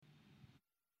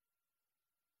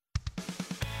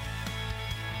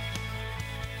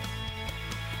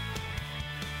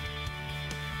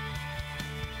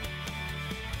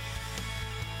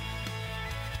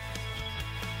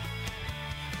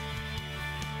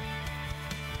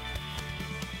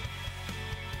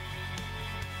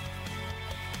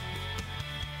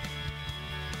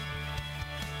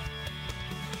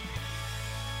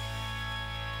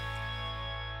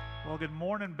Good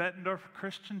morning, Bettendorf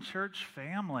Christian Church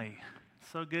family.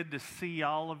 So good to see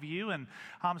all of you, and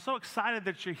I'm so excited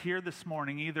that you're here this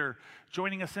morning, either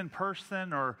joining us in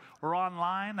person or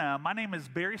online. My name is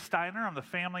Barry Steiner. I'm the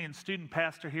family and student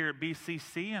pastor here at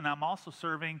BCC, and I'm also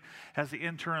serving as the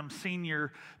interim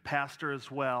senior pastor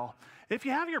as well. If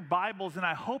you have your Bibles, and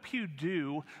I hope you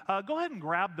do, go ahead and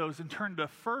grab those and turn to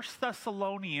 1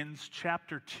 Thessalonians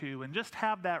chapter 2, and just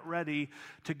have that ready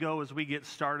to go as we get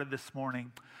started this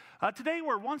morning. Today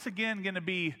we're once again going to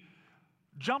be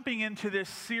jumping into this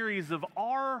series of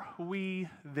Are We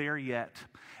There Yet?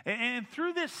 And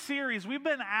through this series, we've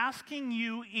been asking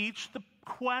you each the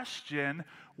question,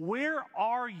 where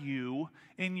are you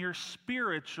in your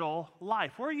spiritual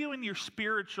life? Where are you in your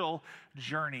spiritual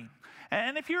journey?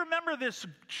 And if you remember this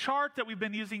chart that we've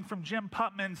been using from Jim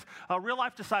Putman's Real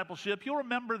Life Discipleship, you'll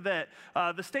remember that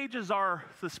the stages are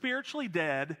the spiritually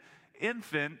dead,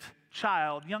 infant,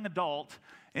 child, young adult,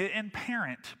 and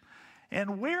parent.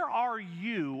 And where are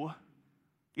you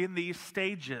in these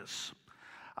stages?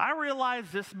 I realize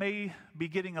this may be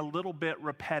getting a little bit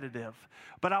repetitive,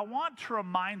 but I want to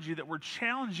remind you that we're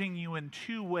challenging you in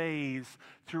two ways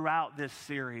throughout this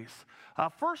series.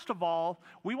 First of all,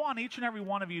 we want each and every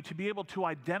one of you to be able to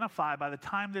identify by the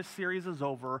time this series is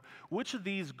over which of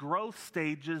these growth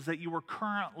stages that you are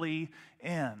currently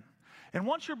in. And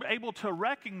once you're able to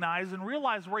recognize and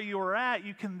realize where you are at,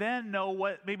 you can then know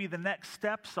what maybe the next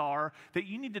steps are that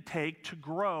you need to take to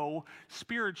grow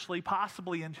spiritually,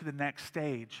 possibly into the next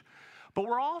stage. But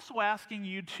we're also asking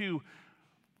you to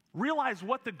realize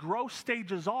what the growth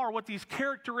stages are, what these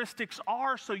characteristics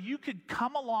are, so you could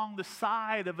come along the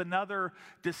side of another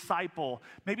disciple,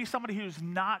 maybe somebody who's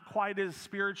not quite as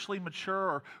spiritually mature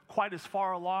or quite as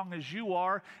far along as you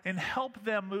are, and help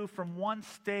them move from one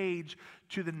stage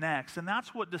to the next. And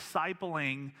that's what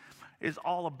discipling is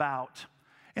all about.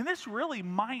 And this really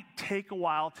might take a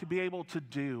while to be able to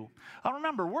do.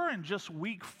 Remember, we're in just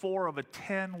week 4 of a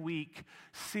 10-week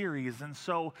series, and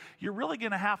so you're really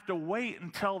going to have to wait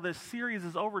until this series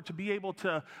is over to be able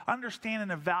to understand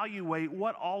and evaluate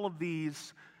what all of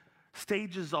these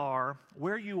stages are,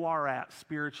 where you are at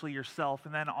spiritually yourself,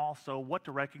 and then also what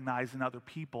to recognize in other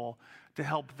people to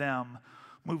help them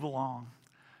move along.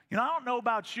 You know, I don't know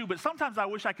about you, but sometimes I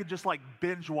wish I could just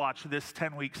binge watch this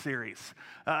 10-week series.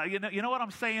 You know what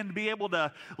I'm saying? To be able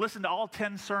to listen to all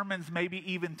 10 sermons, maybe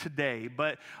even today.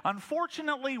 But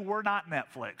unfortunately, we're not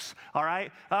Netflix, all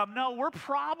right? No, we're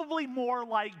probably more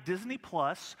like Disney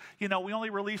Plus. You know, we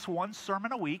only release one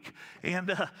sermon a week. And,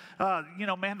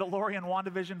 Mandalorian,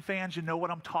 WandaVision fans, you know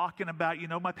what I'm talking about. You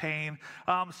know my pain.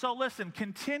 So listen,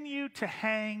 continue to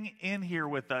hang in here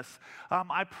with us.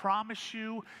 I promise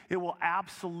you it will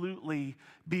absolutely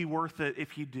be worth it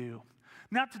if you do.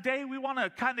 Now today we want to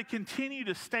kind of continue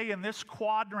to stay in this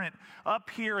quadrant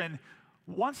up here and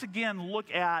once again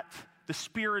look at the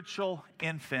spiritual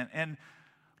infant. And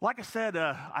like I said,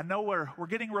 I know we're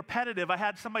getting repetitive. I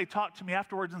had somebody talk to me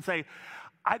afterwards and say,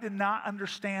 I did not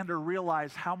understand or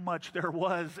realize how much there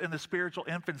was in the spiritual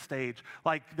infant stage.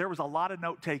 There was a lot of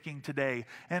note-taking today.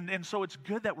 And so it's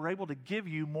good that we're able to give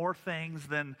you more things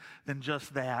than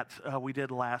just that we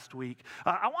did last week.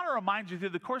 I want to remind you, through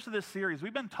the course of this series,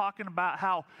 we've been talking about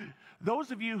how those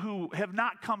of you who have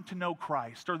not come to know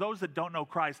Christ, or those that don't know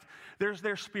Christ,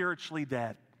 they're spiritually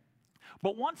dead.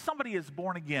 But once somebody is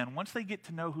born again, once they get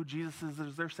to know who Jesus is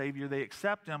as their Savior, they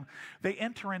accept Him, they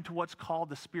enter into what's called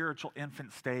the spiritual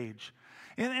infant stage.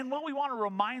 And what we want to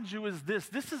remind you is this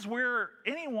is where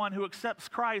anyone who accepts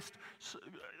Christ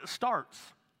starts.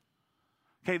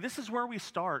 Okay, this is where we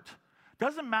start.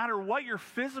 Doesn't matter what your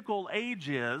physical age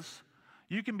is.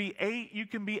 You can be 8, you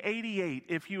can be 88.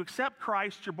 If you accept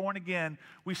Christ, you're born again,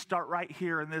 we start right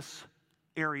here in this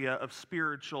area of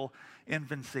spiritual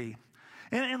infancy.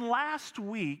 And last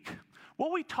week,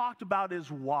 what we talked about is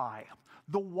why.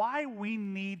 The why we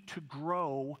need to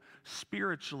grow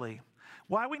spiritually.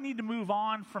 Why we need to move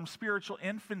on from spiritual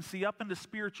infancy up into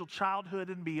spiritual childhood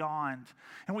and beyond.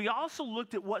 And we also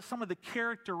looked at what some of the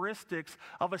characteristics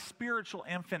of a spiritual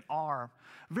infant are.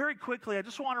 Very quickly, I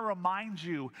just want to remind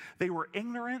you, they were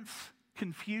ignorance,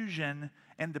 confusion,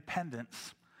 and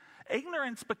dependence.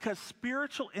 Ignorance because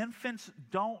spiritual infants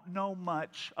don't know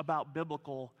much about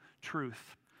biblical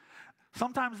truth.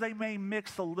 Sometimes they may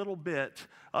mix a little bit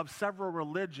of several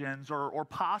religions or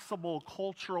possible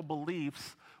cultural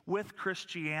beliefs with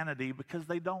Christianity because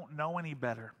they don't know any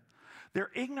better.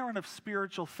 They're ignorant of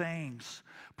spiritual things.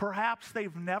 Perhaps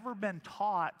they've never been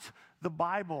taught the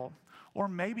Bible, or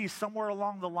maybe somewhere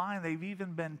along the line they've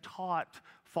even been taught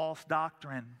false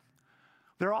doctrine.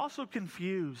 They're also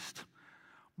confused.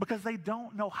 because they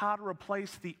don't know how to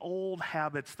replace the old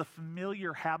habits, the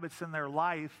familiar habits in their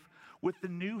life with the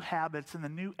new habits and the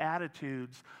new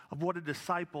attitudes of what a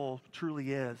disciple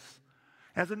truly is.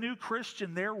 As a new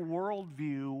Christian, their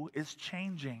worldview is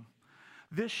changing.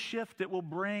 This shift, it will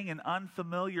bring an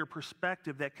unfamiliar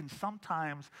perspective that can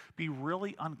sometimes be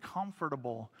really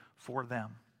uncomfortable for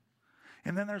them.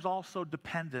 And then there's also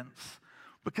dependence,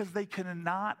 because they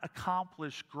cannot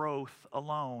accomplish growth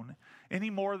alone any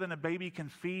more than a baby can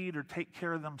feed or take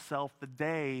care of themselves the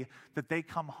day that they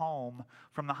come home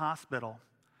from the hospital.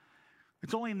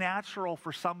 It's only natural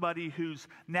for somebody who's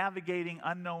navigating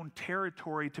unknown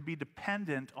territory to be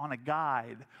dependent on a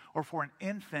guide, or for an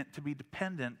infant to be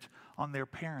dependent on their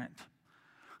parent.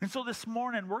 And so this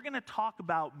morning, we're going to talk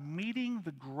about meeting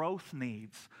the growth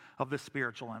needs of the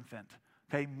spiritual infant.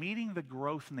 Okay, meeting the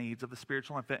growth needs of the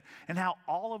spiritual infant, and how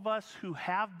all of us who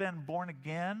have been born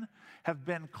again have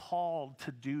been called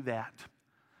to do that.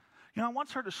 You know, I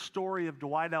once heard a story of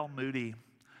Dwight L. Moody.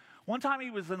 One time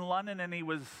he was in London and he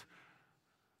was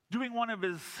doing one of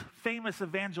his famous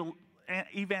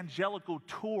evangelical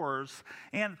tours,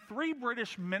 and 3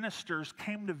 British ministers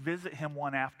came to visit him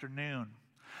one afternoon.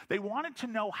 They wanted to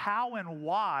know how and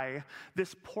why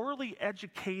this poorly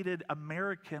educated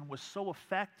American was so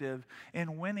effective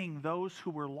in winning those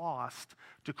who were lost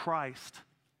to Christ.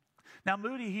 Now,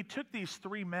 Moody, he took these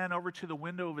 3 men over to the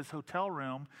window of his hotel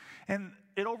room, and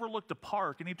it overlooked a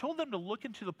park, and he told them to look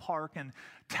into the park and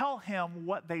tell him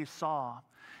what they saw.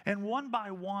 And one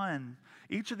by one,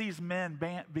 each of these men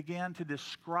began to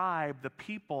describe the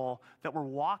people that were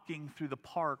walking through the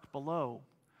park below.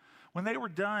 When they were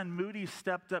done, Moody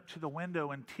stepped up to the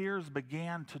window and tears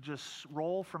began to just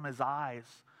roll from his eyes.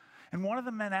 And one of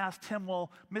the men asked him, "Well,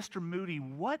 Mr. Moody,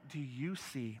 what do you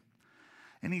see?"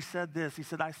 And he said this, he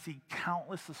said, "I see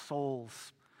countless of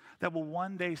souls that will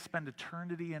one day spend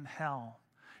eternity in hell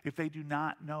if they do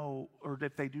not know, or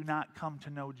if they do not come to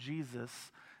know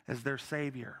Jesus as their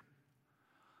Savior."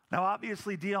 Now,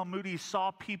 obviously, D.L. Moody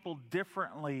saw people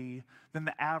differently than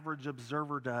the average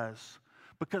observer does,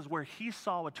 because where he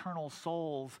saw eternal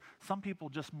souls, some people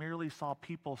just merely saw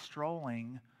people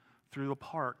strolling through a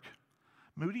park.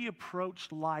 Moody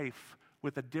approached life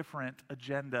with a different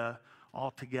agenda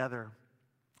altogether.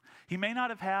 He may not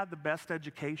have had the best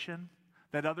education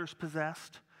that others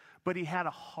possessed, but he had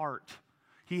a heart.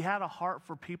 He had a heart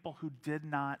for people who did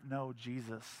not know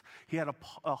Jesus. He had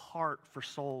a heart for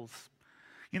souls.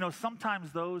 You know,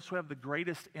 sometimes those who have the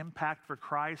greatest impact for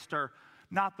Christ are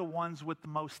not the ones with the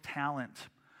most talent.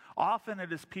 Often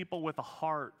it is people with a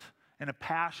heart and a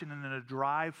passion and a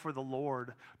drive for the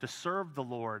Lord, to serve the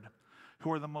Lord,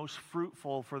 who are the most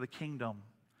fruitful for the kingdom.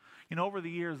 You know, over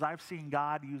the years, I've seen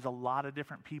God use a lot of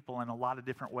different people in a lot of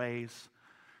different ways.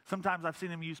 Sometimes I've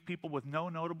seen him use people with no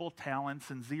notable talents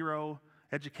and zero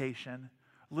education,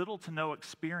 little to no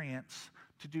experience,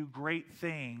 to do great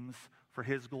things for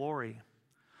his glory.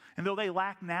 And though they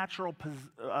lack natural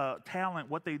talent,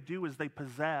 what they do is they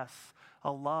possess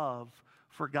a love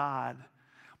for God.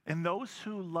 And those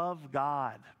who love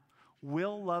God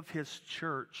will love his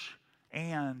church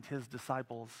and his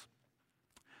disciples.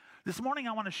 This morning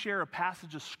I want to share a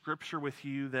passage of scripture with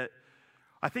you that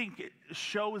I think it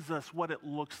shows us what it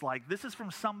looks like. This is from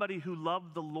somebody who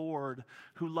loved the Lord,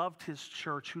 who loved his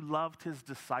church, who loved his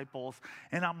disciples.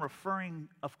 And I'm referring,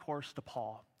 of course, to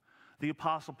Paul, the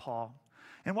Apostle Paul.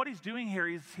 And what he's doing here,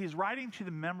 he's writing to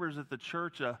the members of the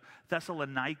church of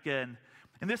Thessalonica. And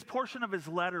in this portion of his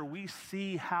letter, we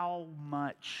see how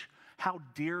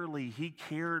dearly he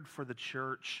cared for the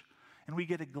church. And we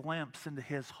get a glimpse into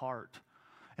his heart.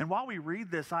 And while we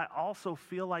read this, I also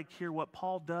feel like here what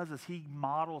Paul does is he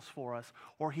models for us,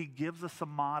 or he gives us a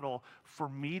model for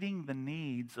meeting the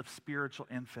needs of spiritual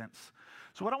infants.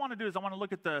 So what I want to do is I want to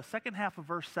look at the second half of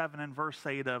verse 7 and verse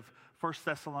 8 of 1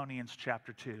 Thessalonians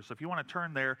chapter 2. So if you want to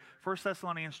turn there, 1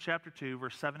 Thessalonians chapter 2,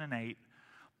 verse 7 and 8.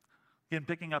 Again,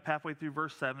 picking up halfway through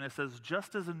verse 7, it says,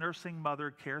 "Just as a nursing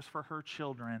mother cares for her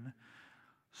children,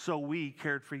 so we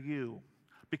cared for you.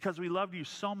 Because we loved you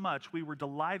so much, we were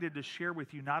delighted to share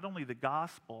with you not only the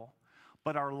gospel,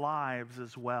 but our lives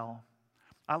as well."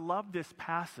 I love this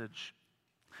passage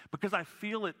because I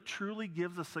feel it truly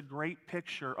gives us a great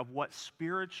picture of what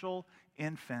spiritual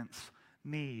infants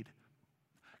need.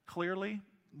 Clearly,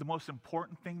 the most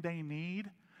important thing they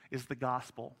need is the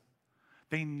gospel.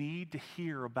 They need to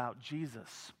hear about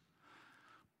Jesus.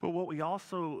 But what we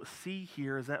also see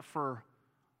here is that for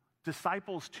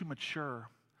disciples to mature,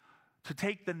 to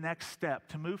take the next step,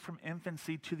 to move from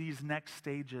infancy to these next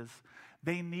stages,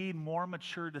 they need more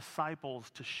mature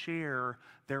disciples to share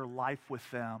their life with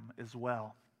them as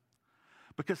well.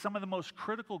 Because some of the most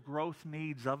critical growth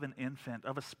needs of an infant,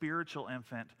 of a spiritual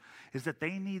infant, is that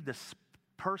they need the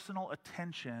personal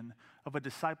attention of a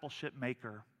discipleship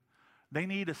maker. They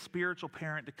need a spiritual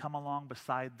parent to come along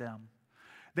beside them.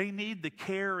 They need the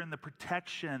care and the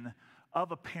protection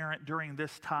of a parent during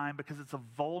this time because it's a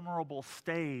vulnerable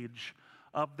stage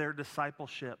of their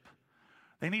discipleship.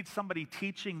 They need somebody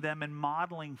teaching them and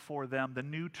modeling for them the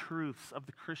new truths of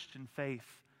the Christian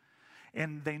faith.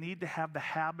 And they need to have the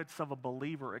habits of a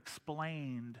believer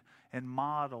explained and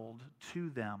modeled to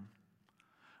them.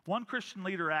 One Christian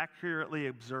leader accurately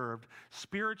observed,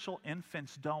 spiritual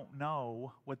infants don't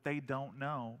know what they don't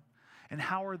know. And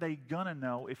how are they going to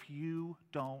know if you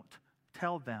don't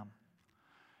tell them?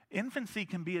 Infancy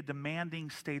can be a demanding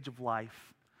stage of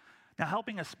life. Now,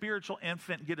 helping a spiritual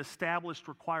infant get established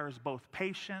requires both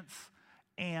patience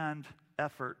and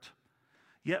effort.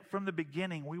 Yet from the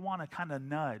beginning, we want to kind of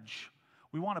nudge.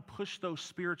 We want to push those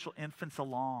spiritual infants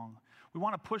along. We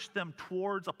want to push them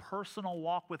towards a personal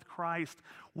walk with Christ,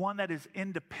 one that is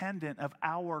independent of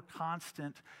our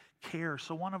constant care.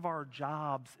 So one of our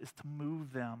jobs is to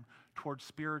move them towards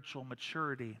spiritual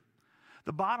maturity.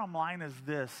 The bottom line is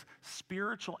this: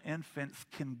 spiritual infants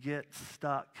can get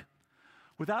stuck.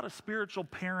 Without a spiritual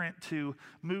parent to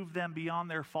move them beyond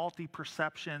their faulty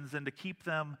perceptions and to keep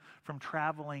them from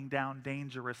traveling down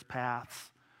dangerous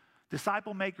paths,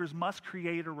 disciple makers must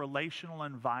create a relational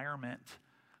environment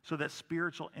so that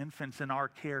spiritual infants in our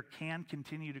care can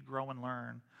continue to grow and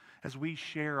learn as we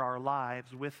share our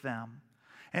lives with them.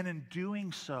 And in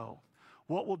doing so,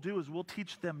 what we'll do is we'll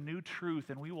teach them new truth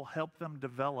and we will help them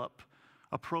develop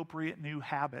appropriate new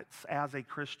habits as a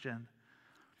Christian.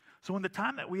 So in the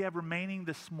time that we have remaining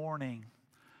this morning,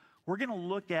 we're going to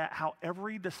look at how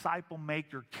every disciple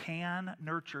maker can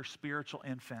nurture spiritual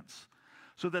infants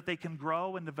so that they can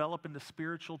grow and develop into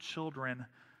spiritual children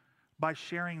by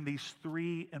sharing these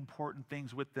three important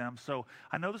things with them. So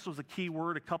I know this was a key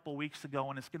word a couple weeks ago,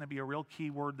 and it's going to be a real key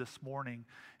word this morning,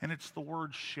 and it's the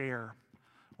word share.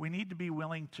 We need to be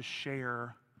willing to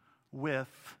share with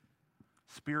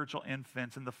spiritual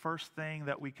infants, and the first thing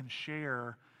that we can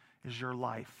share is your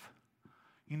life.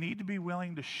 You need to be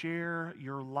willing to share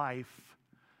your life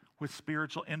with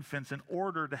spiritual infants in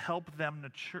order to help them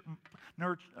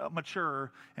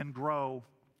mature and grow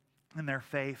in their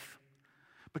faith.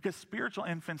 Because spiritual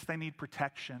infants, they need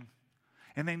protection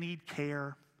and they need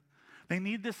care. They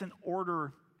need this in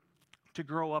order to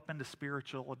grow up into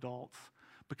spiritual adults,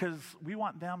 because we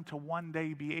want them to one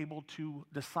day be able to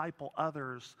disciple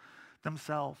others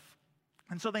themselves.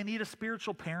 And so they need a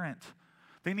spiritual parent.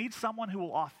 They need someone who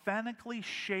will authentically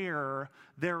share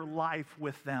their life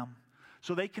with them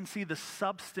so they can see the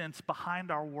substance behind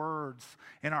our words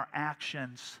and our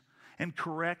actions and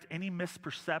correct any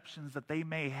misperceptions that they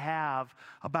may have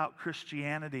about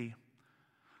Christianity.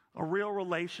 A real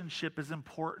relationship is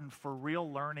important for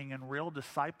real learning and real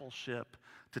discipleship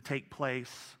to take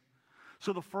place.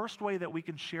 So the first way that we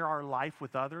can share our life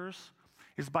with others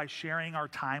is by sharing our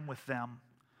time with them.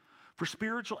 For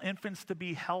spiritual infants to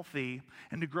be healthy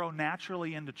and to grow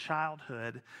naturally into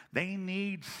childhood, they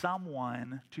need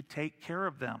someone to take care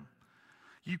of them.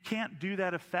 You can't do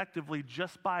that effectively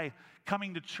just by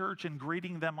coming to church and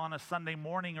greeting them on a Sunday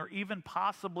morning, or even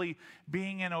possibly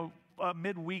being in a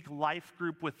midweek life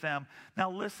group with them.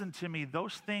 Now listen to me,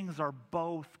 those things are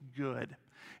both good,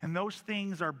 and those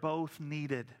things are both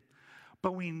needed.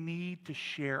 But we need to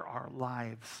share our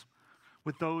lives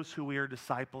with those who we are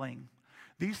discipling.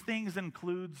 These things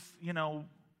includes,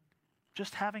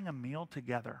 just having a meal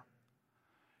together,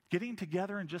 getting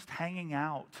together and just hanging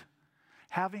out,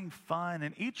 having fun.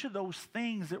 And each of those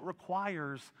things, it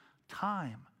requires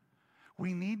time.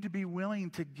 We need to be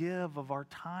willing to give of our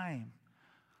time.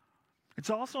 It's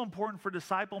also important for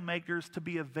disciple makers to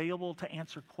be available to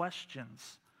answer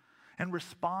questions and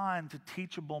respond to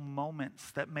teachable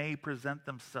moments that may present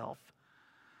themselves.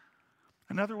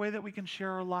 Another way that we can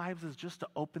share our lives is just to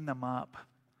open them up.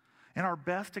 And our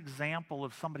best example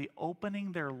of somebody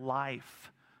opening their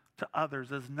life to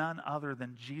others is none other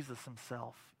than Jesus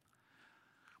himself.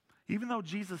 Even though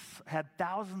Jesus had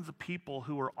thousands of people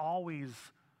who were always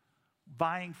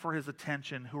vying for his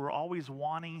attention, who were always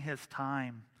wanting his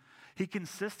time, he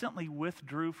consistently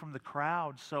withdrew from the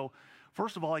crowd. So,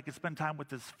 first of all, he could spend time with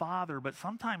his Father, but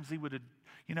sometimes he would,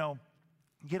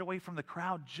 get away from the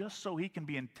crowd just so he can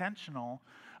be intentional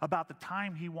about the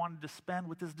time he wanted to spend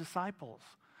with his disciples.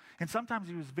 And sometimes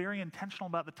he was very intentional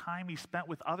about the time he spent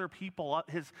with other people,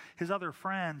 his other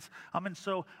friends. And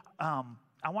so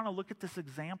I want to look at this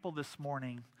example this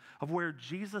morning of where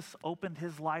Jesus opened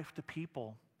his life to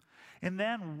people. And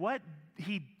then what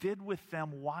he did with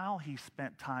them while he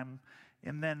spent time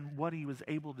and then what he was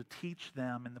able to teach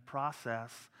them in the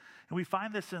process. And we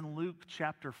find this in Luke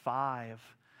chapter 5,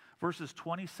 verses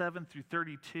 27 through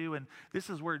 32, and this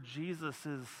is where Jesus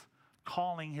is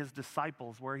calling his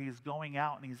disciples, where he's going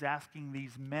out and he's asking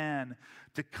these men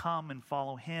to come and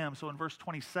follow him. So in verse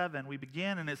 27, we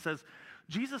begin, and it says,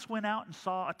 Jesus went out and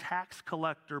saw a tax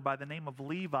collector by the name of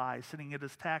Levi sitting at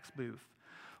his tax booth.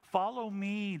 Follow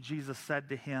me, Jesus said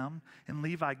to him, and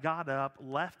Levi got up,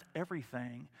 left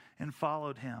everything, and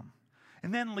followed him.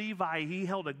 And then Levi, he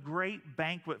held a great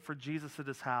banquet for Jesus at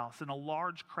his house, and a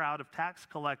large crowd of tax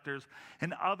collectors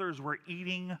and others were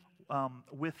eating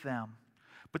with them.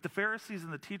 But the Pharisees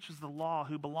and the teachers of the law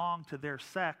who belonged to their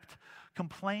sect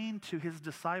complained to his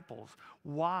disciples,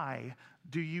 "Why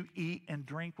do you eat and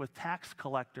drink with tax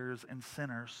collectors and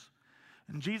sinners?"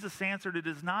 And Jesus answered, "It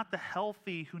is not the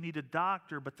healthy who need a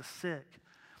doctor, but the sick.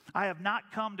 I have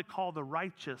not come to call the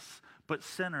righteous, but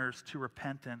sinners to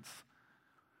repentance."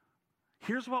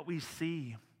 Here's what we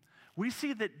see. We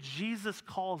see that Jesus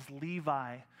calls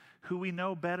Levi, who we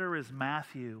know better as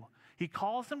Matthew. He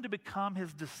calls him to become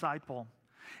his disciple.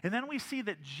 And then we see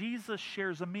that Jesus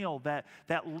shares a meal, that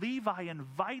Levi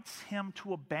invites him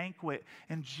to a banquet,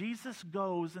 and Jesus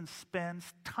goes and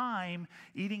spends time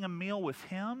eating a meal with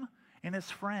him and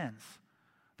his friends,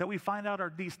 that we find out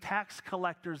are these tax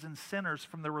collectors and sinners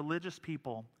from the religious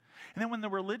people. And then when the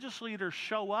religious leaders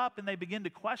show up and they begin to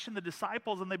question the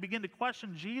disciples and they begin to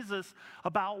question Jesus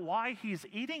about why he's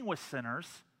eating with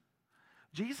sinners,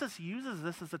 Jesus uses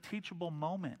this as a teachable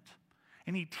moment,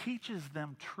 and he teaches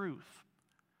them truth.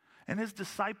 And his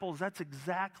disciples, that's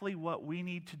exactly what we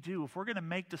need to do. If we're going to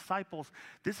make disciples,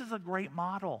 this is a great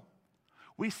model.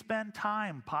 We spend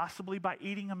time, possibly by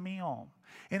eating a meal.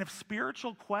 And if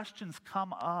spiritual questions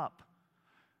come up,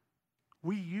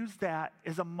 we use that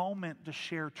as a moment to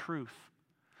share truth.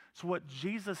 It's what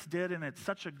Jesus did, and it's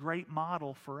such a great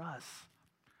model for us.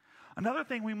 Another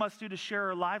thing we must do to share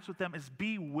our lives with them is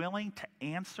be willing to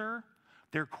answer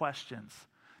their questions.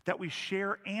 That we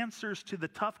share answers to the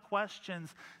tough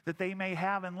questions that they may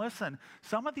have. And listen,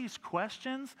 some of these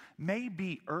questions may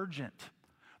be urgent.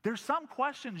 There's some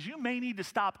questions you may need to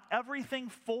stop everything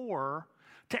for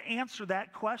to answer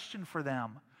that question for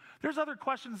them. There's other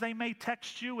questions they may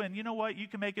text you, and you know what? You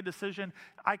can make a decision.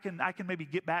 I can maybe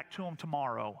get back to them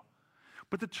tomorrow.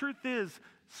 But the truth is,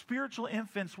 spiritual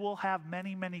infants will have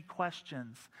many, many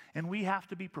questions, and we have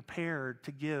to be prepared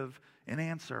to give an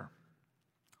answer.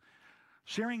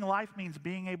 Sharing life means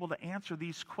being able to answer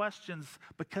these questions,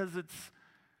 because it's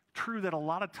true that a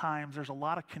lot of times there's a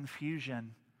lot of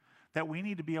confusion that we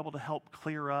need to be able to help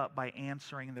clear up by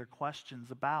answering their questions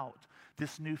about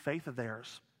this new faith of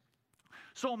theirs.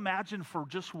 So imagine for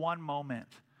just one moment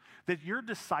that you're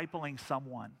discipling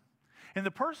someone, and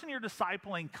the person you're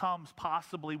discipling comes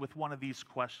possibly with one of these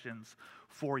questions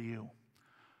for you.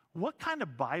 What kind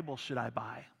of Bible should I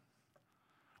buy?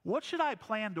 What should I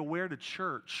plan to wear to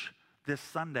church this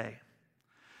Sunday?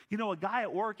 You know, a guy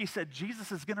at work, he said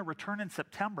Jesus is going to return in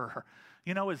September.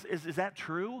 You know, is that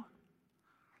true?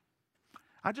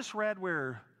 I just read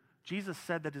where Jesus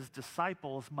said that his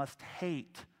disciples must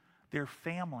hate their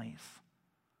families.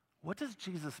 What does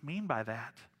Jesus mean by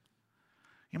that?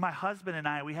 You know, my husband and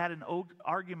I, we had an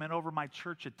argument over my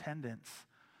church attendance.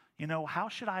 You know, how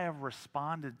should I have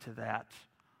responded to that?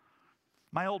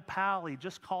 My old pal, he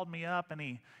just called me up and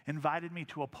he invited me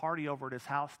to a party over at his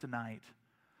house tonight.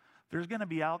 There's going to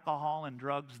be alcohol and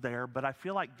drugs there, but I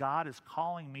feel like God is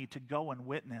calling me to go and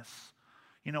witness.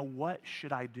 You know, what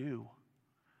should I do?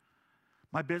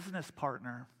 My business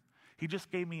partner, he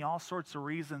just gave me all sorts of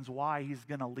reasons why he's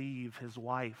going to leave his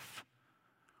wife.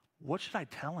 What should I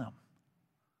tell him?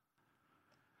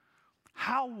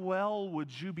 How well would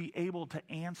you be able to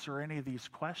answer any of these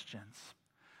questions?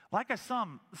 Like I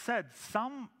said,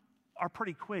 some are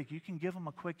pretty quick. You can give them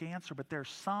a quick answer, but there's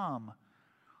some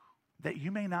that you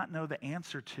may not know the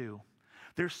answer to.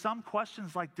 There's some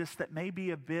questions like this that may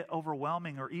be a bit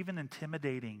overwhelming or even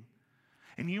intimidating.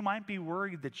 And you might be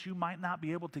worried that you might not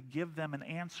be able to give them an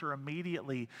answer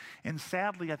immediately. And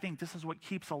sadly, I think this is what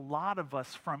keeps a lot of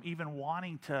us from even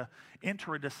wanting to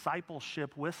enter a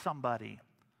discipleship with somebody.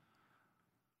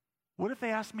 What if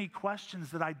they ask me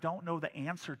questions that I don't know the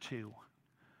answer to?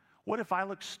 What if I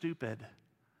look stupid?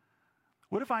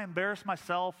 What if I embarrass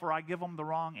myself or I give them the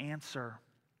wrong answer?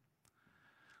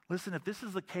 Listen, if this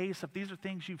is the case, if these are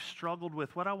things you've struggled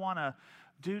with, what I want to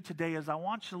do today is I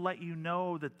want to let you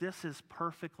know that this is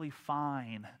perfectly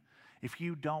fine if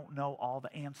you don't know all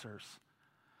the answers.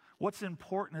 What's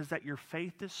important is that your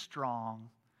faith is strong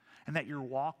and that your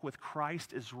walk with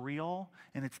Christ is real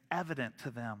and it's evident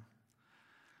to them.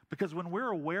 Because when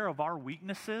we're aware of our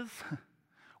weaknesses,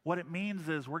 What it means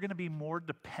is we're going to be more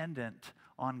dependent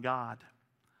on God.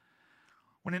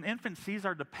 When an infant sees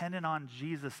our dependent on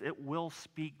Jesus, it will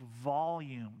speak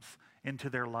volumes into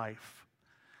their life.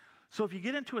 So if you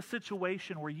get into a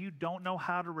situation where you don't know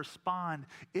how to respond,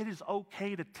 it is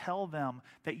okay to tell them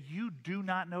that you do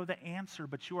not know the answer,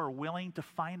 but you are willing to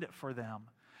find it for them.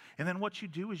 And then what you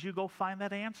do is you go find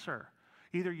that answer.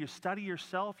 Either you study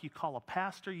yourself, you call a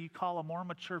pastor, you call a more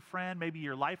mature friend, maybe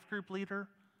your life group leader.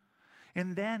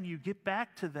 And then you get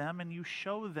back to them and you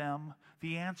show them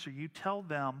the answer. You tell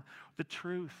them the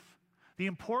truth. The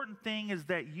important thing is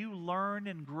that you learn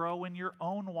and grow in your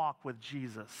own walk with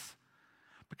Jesus.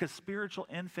 Because spiritual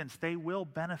infants, they will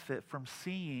benefit from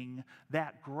seeing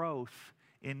that growth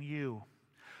in you.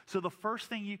 So the first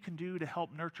thing you can do to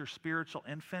help nurture spiritual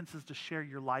infants is to share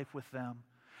your life with them.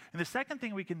 And the second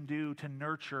thing we can do to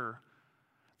nurture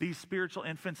these spiritual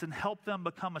infants and help them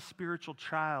become a spiritual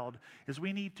child is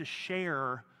we need to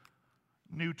share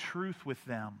new truth with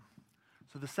them.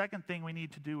 So the second thing we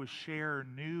need to do is share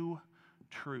new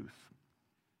truth.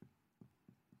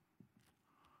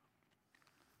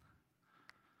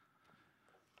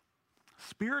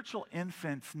 Spiritual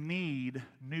infants need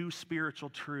new spiritual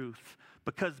truth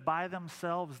because by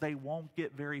themselves they won't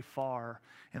get very far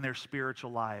in their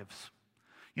spiritual lives.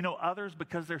 You know, others,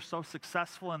 because they're so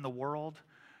successful in the world,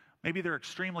 maybe they're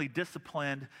extremely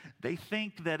disciplined, they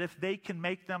think that if they can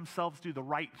make themselves do the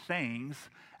right things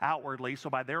outwardly, so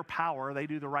by their power they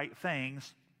do the right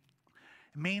things,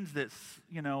 it means that,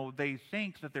 they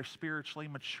think that they're spiritually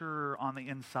mature on the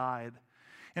inside.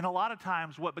 And a lot of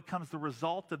times what becomes the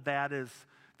result of that is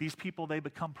these people, they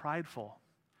become prideful.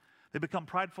 They become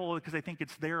prideful because they think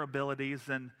it's their abilities,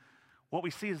 and what we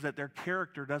see is that their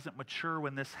character doesn't mature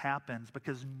when this happens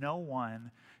because no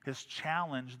one has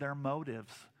challenged their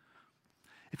motives.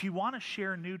 If you want to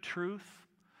share new truth,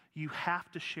 you have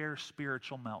to share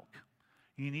spiritual milk.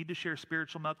 You need to share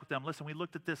spiritual milk with them. Listen, we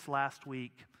looked at this last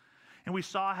week, and we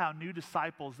saw how new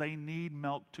disciples, they need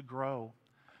milk to grow.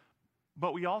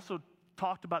 But we also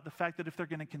talked about the fact that if they're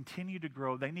going to continue to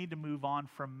grow, they need to move on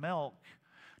from milk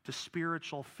to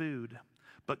spiritual food.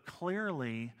 But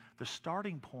clearly, the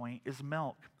starting point is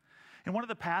milk. And one of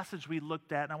the passages we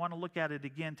looked at, and I want to look at it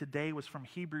again today, was from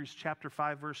Hebrews chapter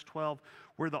 5, verse 12,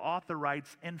 where the author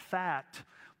writes, "In fact,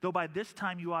 though by this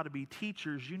time you ought to be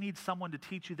teachers, you need someone to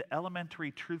teach you the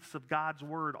elementary truths of God's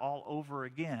word all over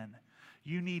again.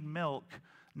 You need milk,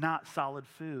 not solid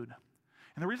food."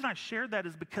 And the reason I shared that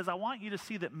is because I want you to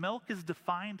see that milk is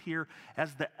defined here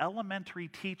as the elementary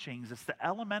teachings. It's the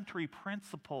elementary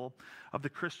principle of the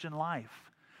Christian life.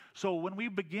 So when we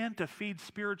begin to feed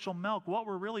spiritual milk, what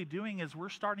we're really doing is we're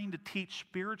starting to teach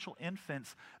spiritual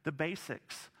infants the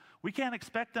basics. We can't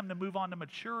expect them to move on to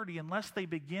maturity unless they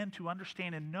begin to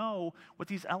understand and know what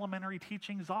these elementary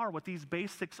teachings are, what these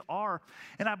basics are.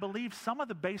 And I believe some of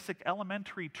the basic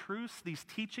elementary truths, these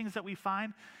teachings that we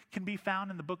find, can be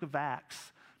found in the book of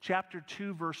Acts, chapter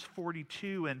 2, verse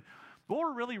 42. And what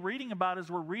we're really reading about is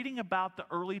we're reading about the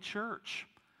early church.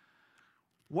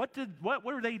 What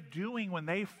were they doing when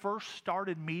they first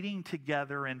started meeting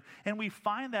together? And we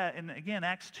find that in, again,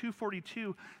 Acts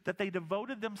 2:42, that they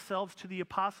devoted themselves to the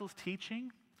apostles'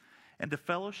 teaching and to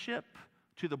fellowship,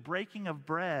 to the breaking of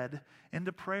bread, and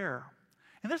to prayer.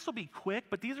 And this will be quick,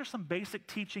 but these are some basic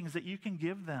teachings that you can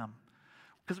give them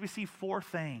because we see four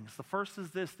things. The first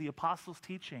is this, the apostles'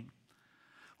 teaching.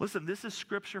 Listen, this is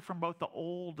scripture from both the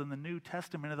Old and the New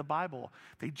Testament of the Bible.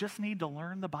 They just need to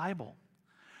learn the Bible.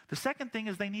 The second thing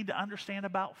is they need to understand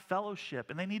about fellowship,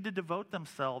 and they need to devote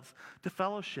themselves to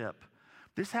fellowship.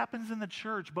 This happens in the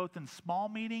church, both in small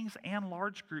meetings and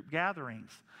large group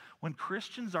gatherings, when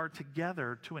Christians are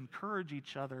together to encourage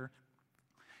each other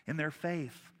in their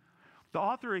faith. The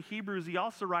author of Hebrews, he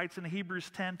also writes in Hebrews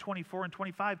 10:24 and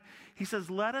 25, he says,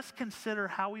 "Let us consider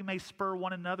how we may spur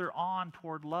one another on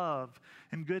toward love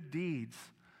and good deeds,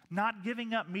 not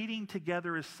giving up meeting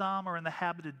together as some are in the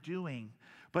habit of doing,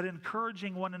 but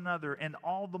encouraging one another, and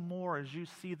all the more as you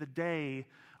see the day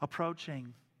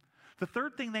approaching." The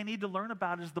third thing they need to learn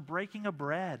about is the breaking of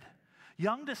bread.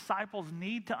 Young disciples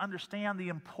need to understand the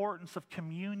importance of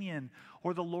communion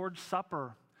or the Lord's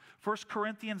Supper. 1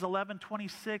 Corinthians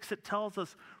 11:26, it tells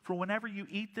us, "For whenever you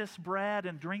eat this bread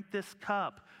and drink this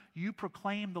cup, you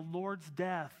proclaim the Lord's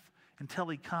death until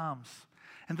he comes."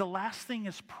 And the last thing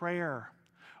is prayer.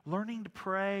 Learning to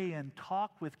pray and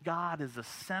talk with God is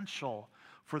essential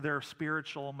for their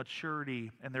spiritual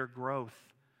maturity and their growth.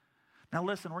 Now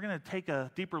listen, we're going to take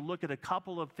a deeper look at a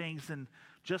couple of things in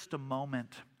just a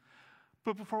moment.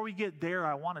 But before we get there,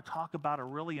 I want to talk about a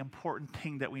really important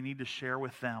thing that we need to share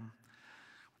with them.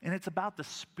 And it's about the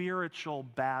spiritual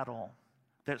battle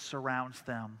that surrounds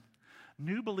them.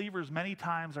 New believers many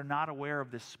times are not aware of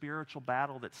this spiritual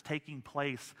battle that's taking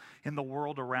place in the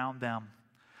world around them.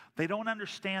 They don't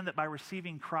understand that by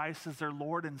receiving Christ as their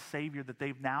Lord and Savior, that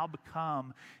they've now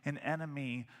become an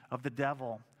enemy of the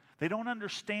devil. They don't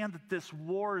understand that this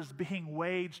war is being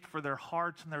waged for their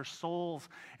hearts and their souls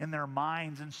and their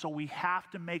minds, and so we have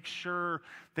to make sure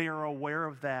they are aware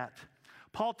of that.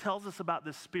 Paul tells us about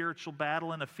this spiritual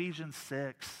battle in Ephesians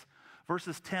 6.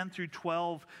 Verses 10 through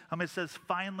 12, it says,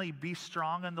 "Finally, be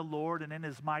strong in the Lord and in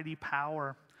his mighty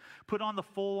power. Put on the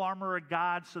full armor of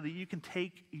God so that you can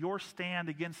take your stand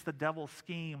against the devil's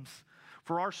schemes.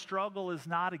 For our struggle is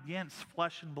not against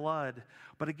flesh and blood,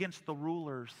 but against the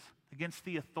rulers, against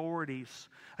the authorities,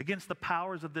 against the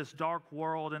powers of this dark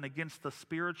world, and against the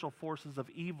spiritual forces of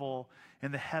evil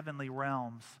in the heavenly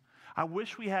realms." I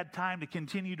wish we had time to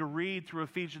continue to read through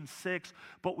Ephesians 6,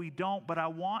 but we don't. But I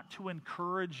want to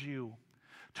encourage you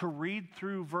to read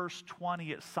through verse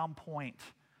 20 at some point.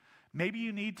 Maybe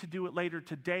you need to do it later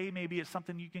today. Maybe it's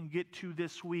something you can get to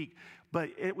this week. But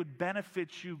it would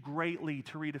benefit you greatly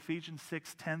to read Ephesians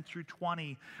 6, 10 through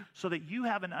 20, so that you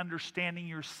have an understanding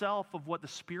yourself of what the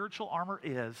spiritual armor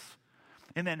is,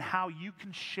 and then how you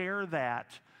can share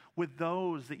that with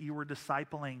those that you were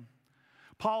discipling.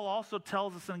 Paul also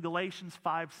tells us in Galatians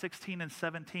 5, 16 and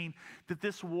 17 that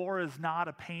this war is not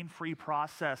a pain-free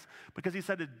process, because he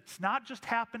said it's not just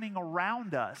happening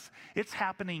around us, it's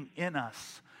happening in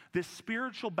us. This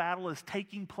spiritual battle is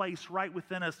taking place right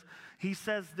within us. He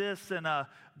says this in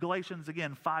Galatians,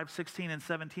 again, 5, 16 and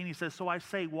 17. He says, "So I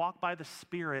say, walk by the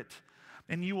Spirit,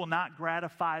 and you will not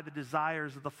gratify the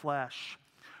desires of the flesh.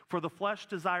 For the flesh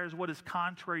desires what is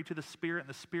contrary to the Spirit, and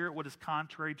the Spirit what is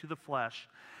contrary to the flesh.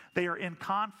 They are in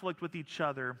conflict with each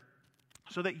other,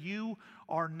 so that you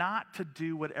are not to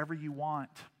do whatever you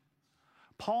want."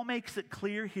 Paul makes it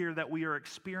clear here that we are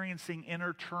experiencing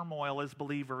inner turmoil as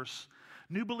believers.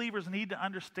 New believers need to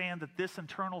understand that this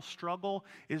internal struggle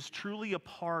is truly a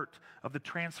part of the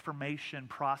transformation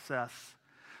process.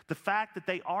 The fact that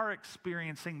they are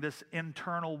experiencing this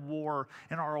internal war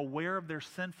and are aware of their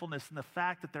sinfulness, and the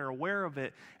fact that they're aware of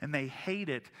it and they hate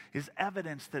it, is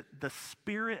evidence that the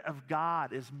Spirit of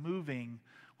God is moving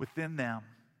within them.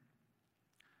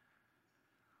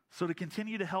 So to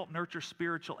continue to help nurture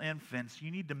spiritual infants,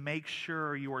 you need to make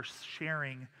sure you are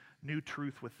sharing new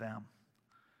truth with them.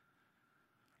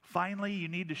 Finally, you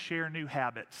need to share new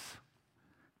habits.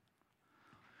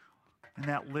 And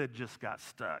that lid just got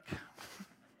stuck.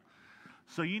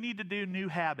 So you need to do new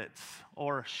habits,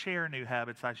 or share new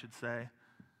habits, I should say.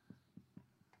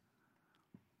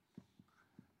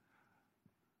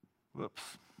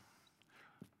 Whoops.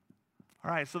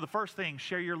 All right, so the first thing,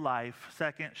 share your life.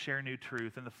 Second, share new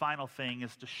truth. And the final thing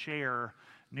is to share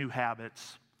new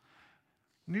habits.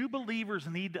 New believers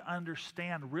need to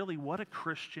understand really what a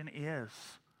Christian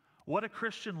is, what a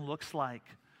Christian looks like.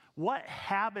 What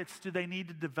habits do they need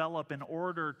to develop in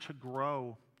order to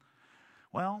grow?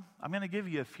 Well, I'm going to give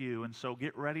you a few, and so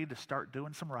get ready to start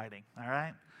doing some writing, all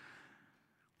right?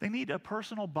 They need a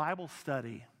personal Bible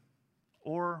study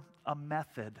or a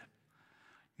method.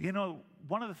 You know,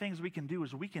 one of the things we can do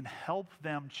is we can help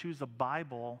them choose a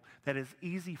Bible that is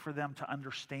easy for them to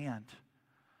understand.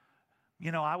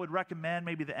 You know, I would recommend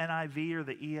maybe the NIV or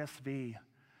the ESV.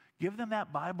 Give them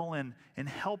that Bible and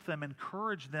help them,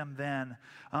 encourage them then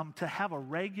to have a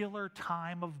regular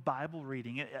time of Bible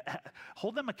reading.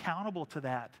 Hold them accountable to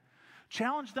that.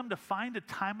 Challenge them to find a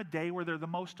time of day where they're the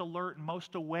most alert and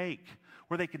most awake,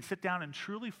 where they can sit down and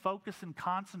truly focus and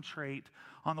concentrate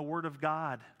on the Word of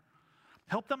God.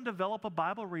 Help them develop a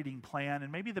Bible reading plan,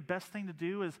 and maybe the best thing to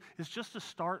do is just to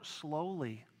start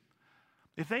slowly.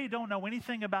 If they don't know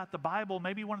anything about the Bible,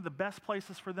 maybe one of the best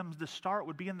places for them to start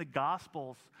would be in the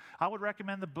Gospels. I would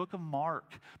recommend the book of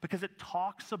Mark, because it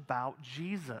talks about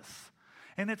Jesus.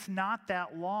 And it's not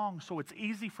that long, so it's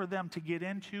easy for them to get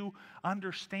into,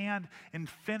 understand, and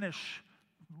finish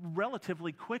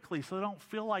relatively quickly, so they don't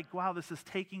feel like, wow, this is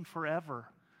taking forever.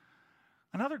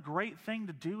 Another great thing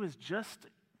to do is just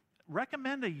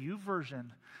recommend a YouVersion,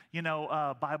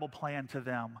 Bible plan to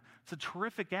them. It's a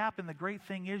terrific app, and the great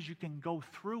thing is you can go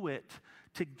through it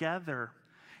together.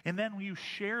 And then when you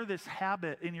share this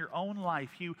habit in your own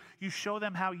life, you show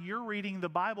them how you're reading the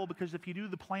Bible, because if you do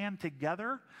the plan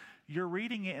together, you're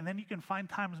reading it, and then you can find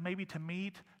times maybe to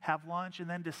meet, have lunch, and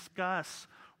then discuss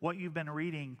what you've been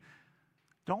reading.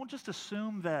 Don't just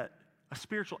assume that a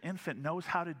spiritual infant knows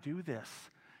how to do this.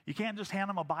 You can't just hand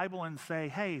them a Bible and say,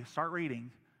 hey, start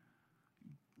reading.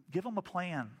 Give them a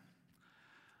plan.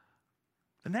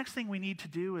 The next thing we need to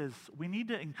do is we need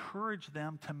to encourage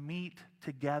them to meet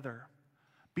together.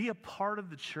 Be a part of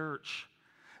the church.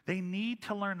 They need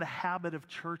to learn the habit of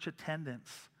church attendance.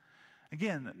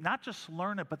 Again, not just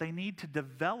learn it, but they need to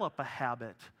develop a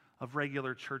habit of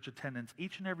regular church attendance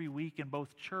each and every week in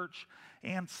both church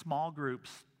and small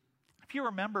groups. If you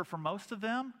remember, for most of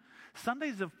them,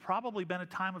 Sundays have probably been a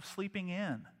time of sleeping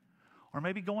in, or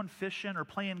maybe going fishing or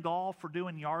playing golf or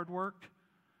doing yard work.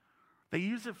 They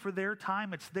use it for their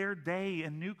time. It's their day,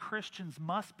 and new Christians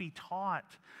must be taught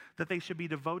that they should be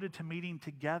devoted to meeting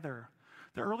together.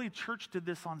 The early church did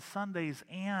this on Sundays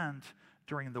and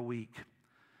during the week.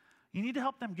 You need to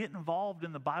help them get involved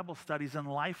in the Bible studies and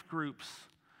life groups.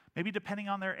 Maybe depending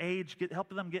on their age,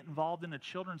 help them get involved in a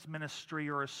children's ministry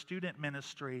or a student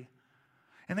ministry.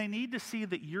 And they need to see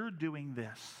that you're doing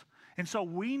this. And so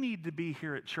we need to be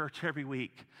here at church every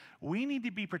week. We need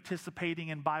to be participating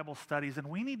in Bible studies, and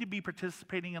we need to be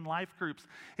participating in life groups.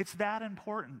 It's that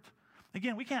important.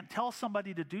 Again, we can't tell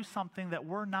somebody to do something that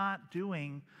we're not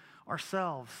doing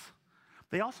ourselves.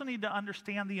 They also need to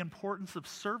understand the importance of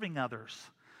serving others.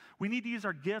 We need to use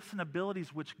our gifts and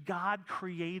abilities which God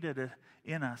created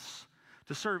in us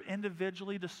to serve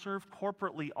individually, to serve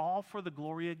corporately, all for the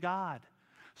glory of God.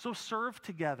 So serve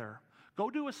together. Go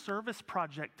do a service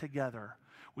project together.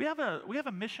 We have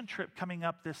a mission trip coming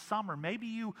up this summer. Maybe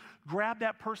you grab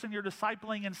that person you're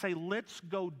discipling and say, let's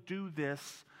go do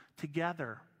this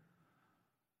together.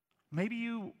 Maybe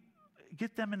you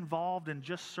get them involved in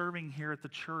just serving here at the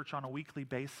church on a weekly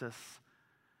basis.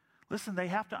 Listen, they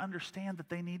have to understand that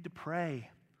they need to pray.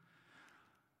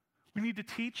 We need to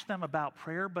teach them about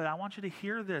prayer, but I want you to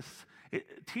hear this.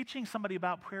 Teaching somebody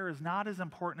about prayer is not as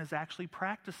important as actually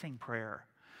practicing prayer.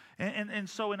 And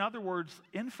so, in other words,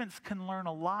 infants can learn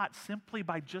a lot simply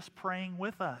by just praying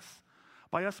with us,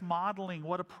 by us modeling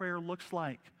what a prayer looks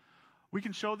like. We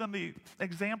can show them the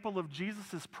example of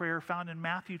Jesus' prayer found in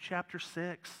Matthew chapter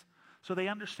 6, so they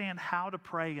understand how to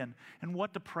pray and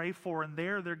what to pray for. And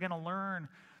there they're going to learn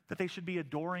that they should be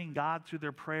adoring God through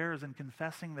their prayers and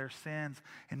confessing their sins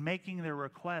and making their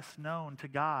requests known to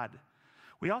God.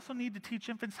 We also need to teach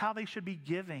infants how they should be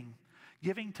giving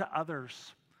to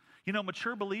others. You know,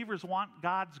 mature believers want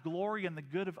God's glory and the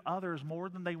good of others more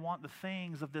than they want the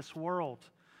things of this world.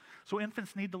 So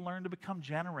infants need to learn to become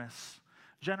generous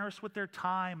with their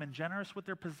time and generous with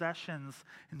their possessions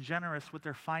and generous with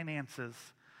their finances.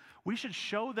 We should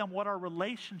show them what a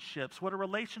relationship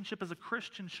as a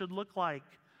Christian should look like.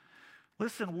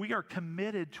 Listen, we are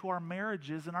committed to our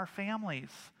marriages and our families.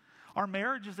 Our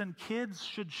marriages and kids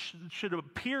should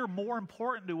appear more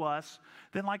important to us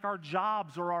than like our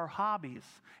jobs or our hobbies.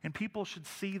 And people should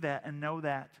see that and know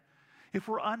that. If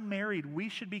we're unmarried, we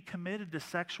should be committed to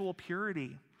sexual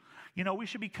purity. You know, we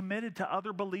should be committed to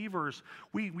other believers.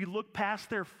 We look past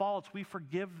their faults, we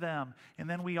forgive them, and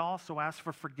then we also ask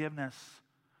for forgiveness.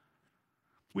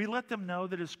 We let them know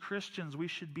that as Christians, we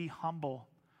should be humble.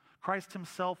 Christ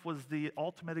himself was the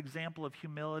ultimate example of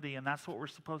humility, and that's what we're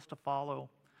supposed to follow.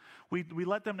 We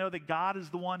let them know that God is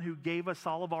the one who gave us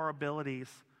all of our abilities,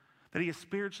 that he has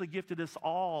spiritually gifted us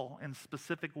all in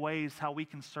specific ways how we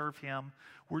can serve him.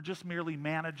 We're just merely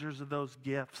managers of those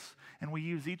gifts, and we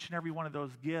use each and every one of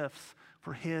those gifts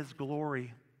for his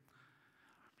glory.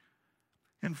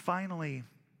 And finally,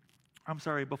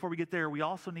 before we get there, we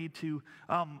also need to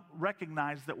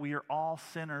recognize that we are all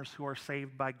sinners who are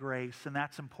saved by grace, and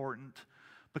that's important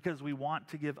because we want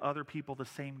to give other people the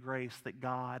same grace that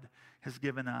God has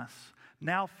given us.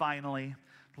 Now, finally,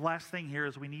 the last thing here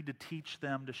is we need to teach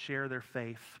them to share their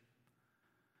faith.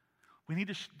 We need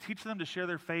to teach them to share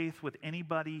their faith with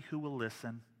anybody who will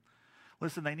listen.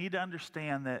 Listen, they need to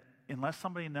understand that unless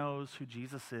somebody knows who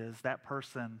Jesus is, that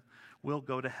person will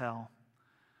go to hell.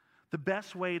 The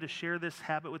best way to share this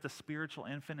habit with a spiritual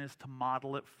infant is to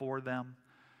model it for them.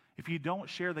 If you don't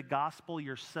share the gospel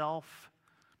yourself,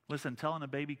 listen, telling a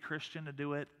baby Christian to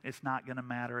do it, it's not going to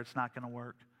matter. It's not going to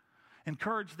work.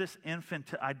 Encourage this infant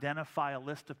to identify a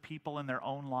list of people in their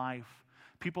own life,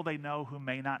 people they know who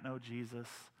may not know Jesus.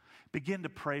 Begin to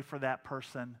pray for that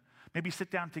person. Maybe sit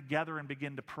down together and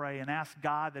begin to pray and ask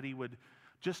God that he would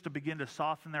just to begin to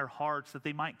soften their hearts, that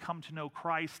they might come to know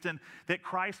Christ, and that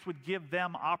Christ would give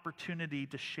them opportunity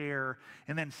to share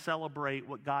and then celebrate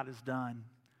what God has done.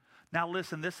 Now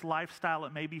listen, this lifestyle,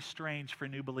 it may be strange for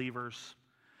new believers,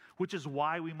 which is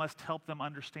why we must help them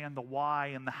understand the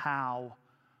why and the how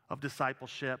of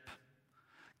discipleship.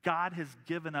 God has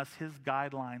given us his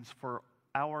guidelines for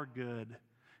our good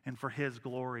and for his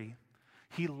glory.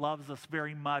 He loves us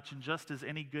very much, and just as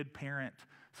any good parent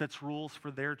sets rules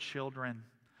for their children,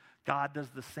 God does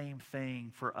the same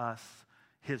thing for us,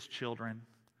 his children.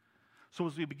 So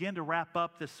as we begin to wrap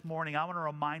up this morning, I want to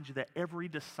remind you that every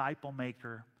disciple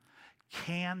maker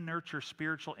can nurture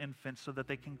spiritual infants so that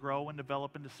they can grow and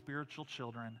develop into spiritual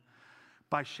children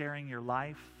by sharing your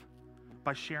life,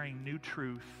 by sharing new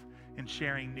truth, and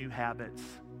sharing new habits.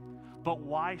 But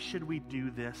why should we do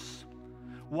this?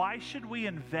 Why should we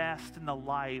invest in the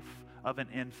life of an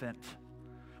infant?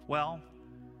 Well,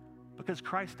 because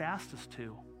Christ asked us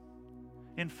to.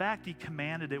 In fact, he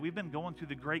commanded it. We've been going through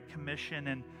the Great Commission,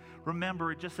 and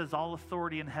remember, it just says, all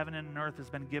authority in heaven and on earth has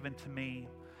been given to me.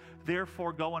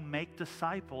 Therefore, go and make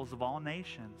disciples of all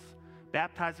nations,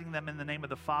 baptizing them in the name of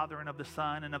the Father and of the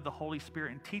Son and of the Holy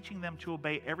Spirit, and teaching them to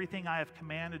obey everything I have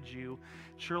commanded you.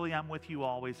 Surely I'm with you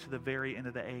always to the very end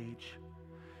of the age.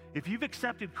 If you've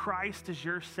accepted Christ as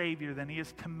your Savior, then he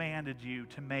has commanded you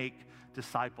to make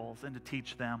disciples and to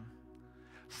teach them.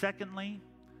 Secondly,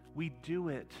 we do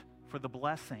it for the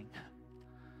blessing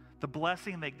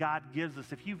that God gives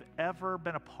us. If you've ever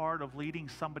been a part of leading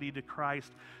somebody to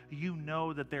Christ, you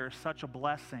know that there is such a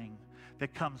blessing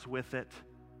that comes with it.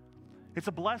 It's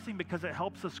a blessing because it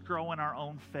helps us grow in our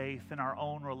own faith and our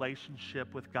own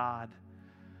relationship with God.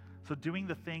 So doing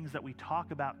the things that we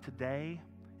talk about today,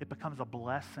 it becomes a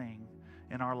blessing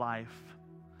in our life.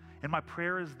 And my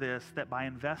prayer is this, that by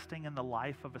investing in the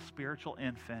life of a spiritual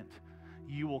infant,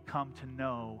 you will come to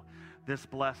know this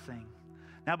blessing.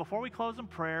 Now, before we close in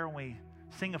prayer and we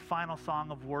sing a final song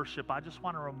of worship, I just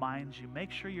want to remind you, make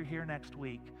sure you're here next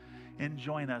week and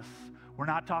join us. We're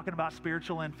not talking about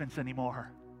spiritual infants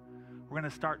anymore. We're going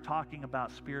to start talking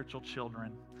about spiritual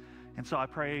children. And so I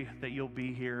pray that you'll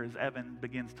be here as Evan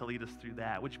begins to lead us through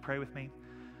that. Would you pray with me?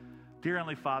 Dear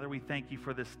Heavenly Father, we thank you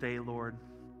for this day, Lord.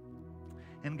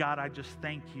 And God, I just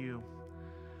thank you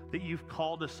that you've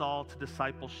called us all to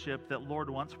discipleship, that, Lord,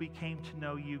 once we came to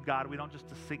know you, God, we don't just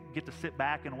get to sit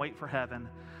back and wait for heaven.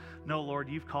 No, Lord,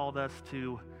 you've called us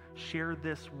to share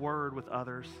this word with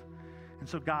others. And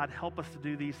so, God, help us to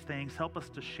do these things. Help us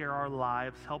to share our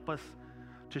lives. Help us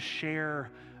to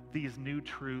share these new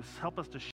truths. Help us to